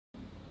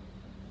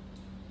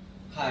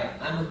Hi,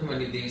 I'm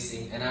Dev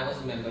Singh and I was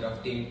a member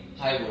of team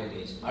High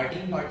Voltage. Our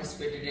team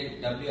participated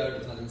in WR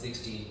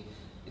 2016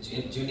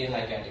 in junior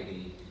high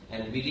category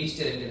and we reached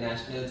the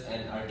internationals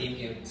and our team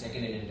came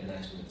second in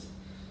internationals.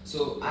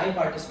 So I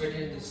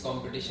participated in this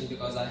competition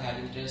because I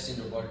had interest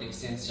in robotics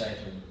since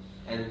childhood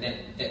and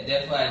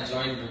therefore I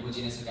joined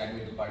Robogenesis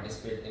Academy to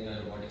participate in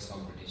a robotics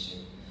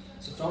competition.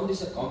 So from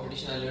this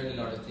competition I learned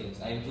a lot of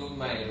things. I improved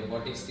my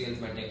robotic skills,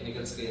 my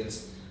technical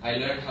skills. I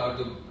learned how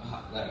to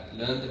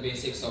learn the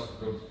basics of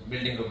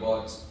building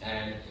robots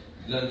and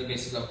learn the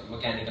basics of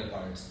mechanical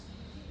parts.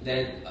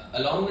 Then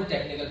along with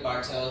technical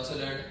parts I also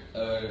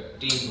learned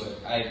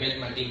teamwork. I built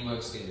my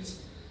teamwork skills.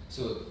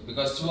 So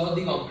because throughout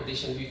the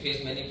competition we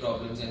faced many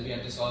problems and we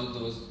had to solve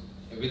those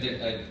in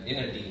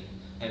a team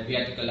and we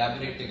had to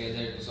collaborate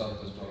together to solve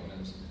those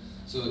problems.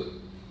 So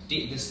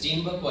this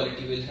teamwork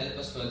quality will help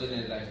us further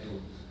in life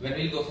too. When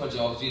we go for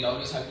jobs, we'll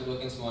always have to work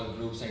in small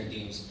groups and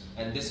teams,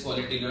 and this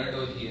quality learned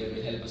over here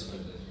will help us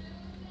further.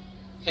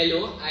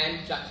 Hello, I am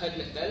Prakhar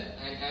Mittal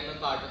and I am a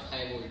part of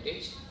High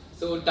Voltage.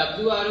 So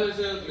WRO is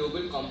a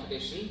global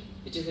competition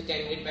which is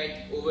attended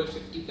by over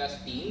 50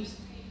 plus teams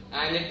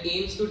and it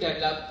aims to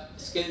develop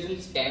skills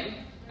in STEM,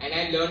 and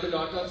I learned a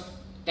lot of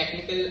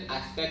technical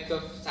aspects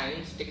of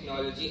science,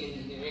 technology,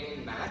 engineering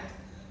and math,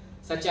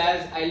 such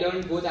as I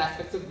learned both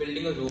aspects of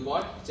building a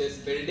robot, which is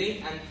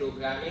building and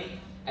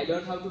programming. I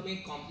learned how to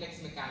make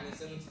complex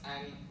mechanisms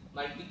and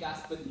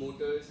multitask with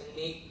motors and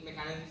make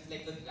mechanisms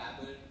like a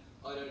grabber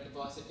or a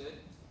depositor.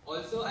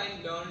 Also, I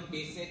learned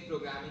basic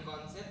programming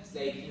concepts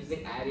like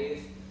using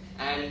arrays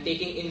and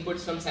taking inputs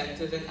from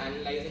sensors and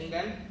analyzing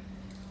them.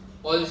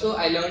 Also,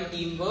 I learned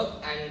teamwork,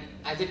 and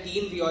as a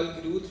team we all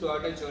grew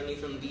throughout our journey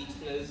from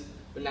regionals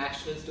to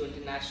nationals to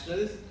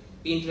internationals.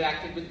 We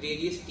interacted with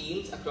various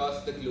teams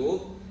across the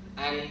globe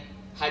and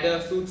had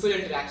a fruitful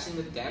interaction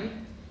with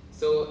them.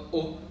 So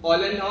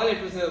all in all,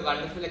 it was a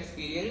wonderful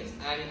experience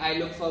and I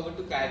look forward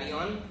to carry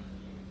on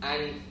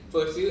and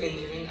pursue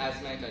engineering as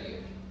my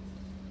career.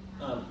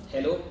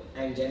 Hello,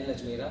 I am Jen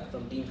Ajmera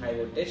from Team High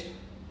Voltage.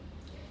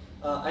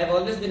 I have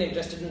always been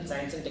interested in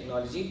science and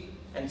technology,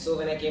 and so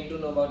when I came to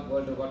know about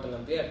World Robot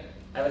Olympiad,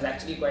 I was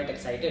actually quite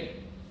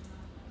excited.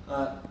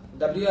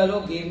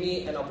 WRO gave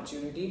me an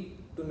opportunity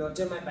to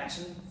nurture my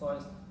passion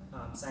for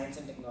science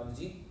and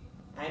technology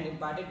and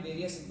imparted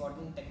various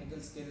important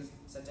technical skills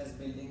such as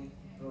building,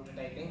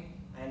 prototyping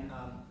and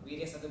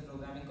various other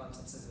programming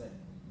concepts as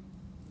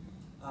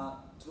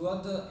well.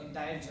 Throughout the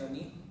entire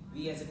journey,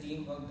 we as a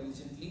team worked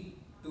diligently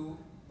to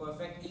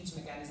perfect each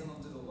mechanism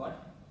of the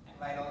robot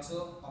while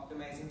also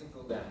optimizing the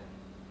program.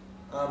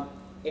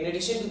 In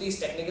addition to these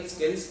technical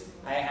skills,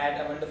 I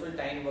had a wonderful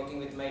time working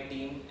with my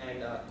team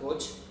and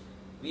coach.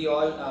 We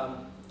all,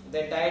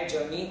 the entire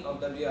journey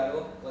of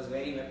WRO was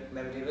very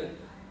memorable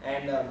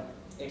and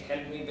it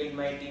helped me build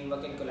my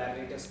teamwork and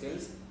collaborative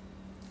skills.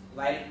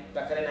 While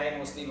Prakhar and I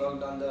mostly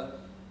worked on the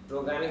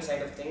programming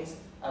side of things,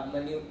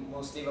 Abmanyu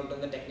mostly worked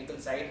on the technical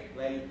side,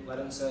 while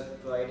Varun sir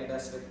provided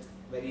us with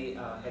very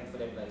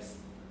helpful advice.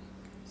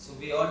 So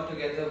we all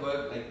together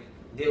worked, like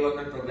they worked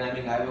on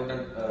programming, I worked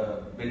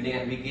on building,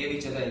 and we gave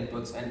each other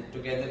inputs, and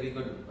together we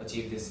could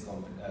achieve this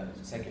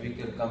we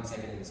could come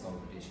second in this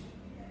competition.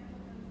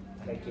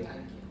 Thank you.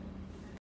 Thank you.